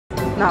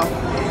now.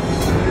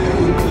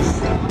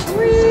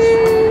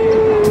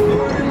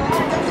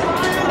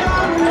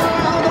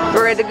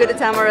 We're at the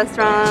Gudetama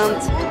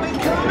restaurant.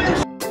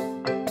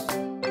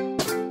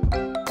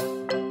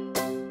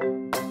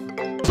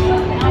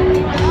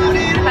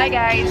 Hi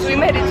guys, we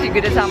made it to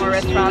Gudetama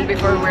restaurant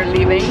before we're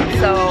leaving,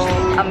 so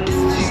I'm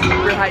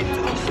super hyped.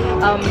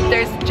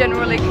 There's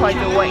generally quite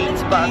a wait,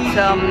 but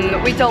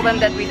we told them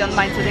that we don't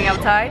mind sitting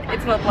outside.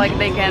 It's not like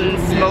they can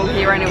smoke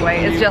here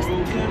anyway,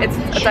 it's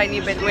a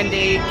tiny bit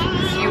windy,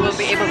 so you will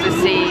be able to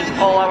see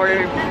all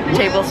our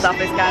table stuff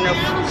is kind of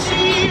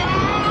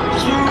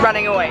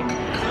running away.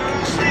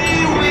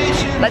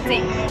 Let's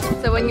see.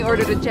 So when you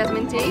order the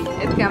jasmine tea,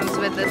 it comes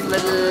with this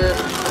little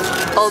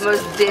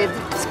almost dead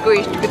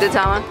squished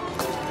Gudetama.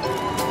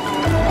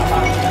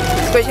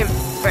 Squish him!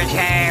 Squish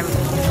him!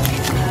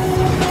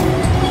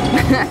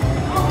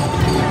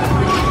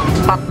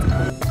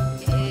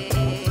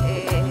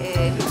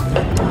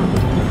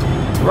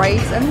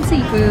 Rice and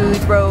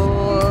seafood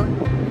roll.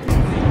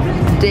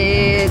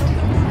 Dead.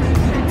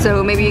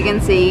 So maybe you can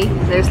see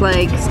there's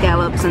like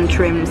scallops and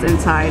trims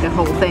inside the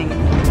whole thing.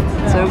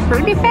 So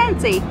pretty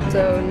fancy.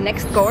 So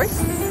next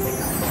course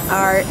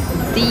are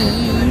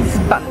these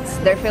buns.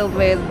 They're filled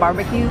with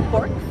barbecue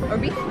pork or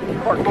beef?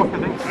 Pork.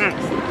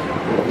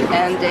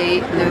 And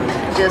they look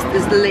just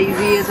as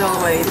lazy as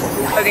always.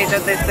 Okay, so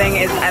this thing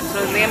is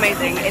absolutely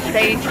amazing. It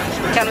tastes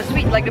kind of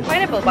sweet like the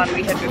pineapple bun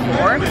we had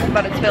before,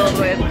 but it's filled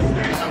with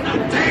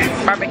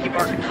barbecue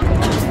pork.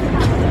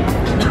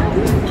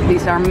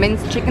 These are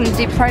minced chicken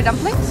deep fried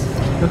dumplings.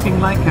 Looking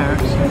like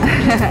carrots.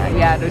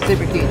 Yeah, they're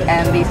super cute.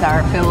 And these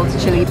are filled with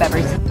chili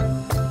peppers.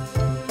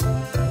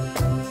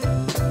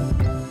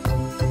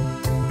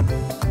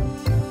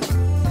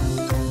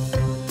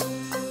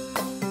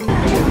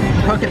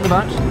 Poke it in the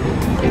butt.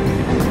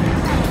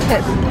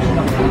 Yes.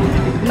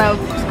 No,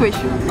 squish.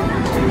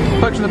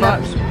 Poke in the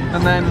butt,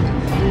 and then...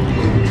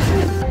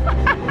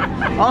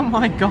 Oh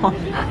my god.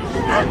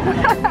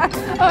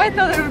 Oh, I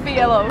thought it would be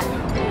yellow.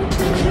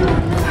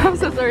 I'm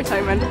so sorry,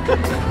 Simon.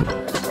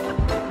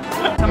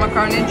 Some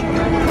carnage.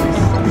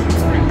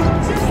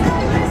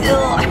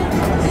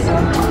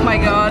 Oh my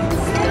god.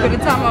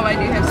 Gudetama, why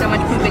do you have so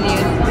much poop in you?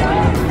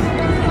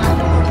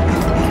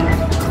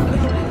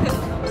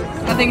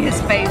 I think his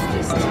face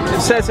just...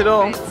 It says it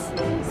all.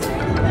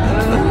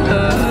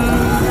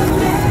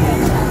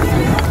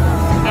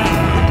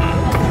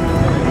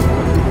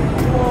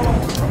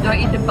 Do I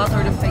eat the butt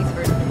or the face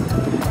first?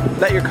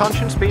 Let your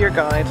conscience be your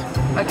guide.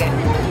 Okay.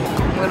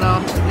 I'm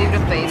gonna leave the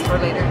face for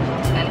later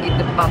and eat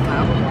the butt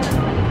now.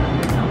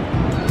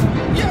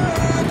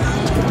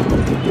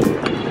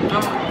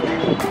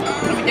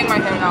 I'm eating my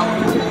hair now.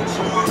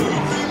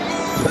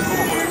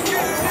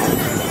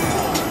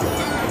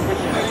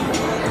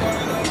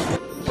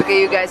 Okay,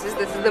 you guys, this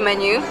is the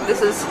menu.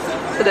 This is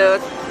the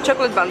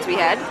chocolate buns we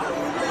had.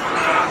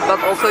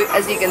 But also,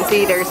 as you can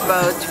see, there's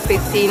about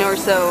 15 or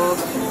so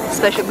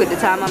special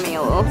Gudetama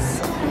meals.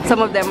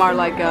 Some of them are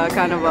like a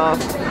kind of a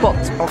pot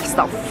of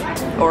stuff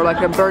or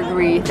like a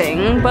burgery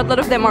thing, but a lot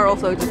of them are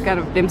also just kind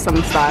of dim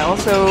sum style.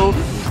 So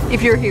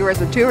if you're here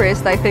as a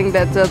tourist, I think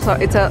that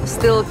it's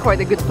still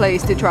quite a good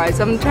place to try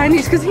some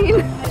Chinese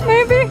cuisine.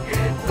 Maybe?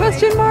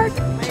 Question mark?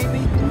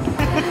 Maybe.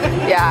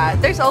 Yeah,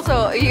 there's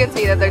also, you can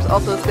see that there's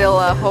also still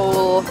a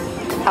whole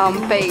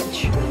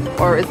page,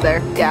 or is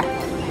there? Yeah,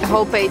 a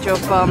whole page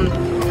of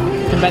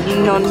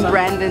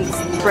non-branded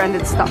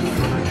stuff,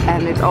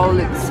 and it all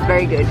looks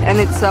very good, and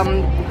it's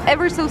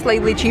ever so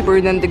slightly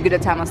cheaper than the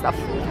Gudetama stuff.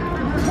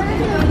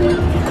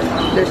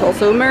 There's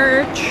also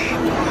merch,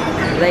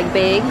 leg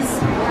bags,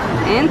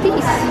 and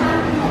these.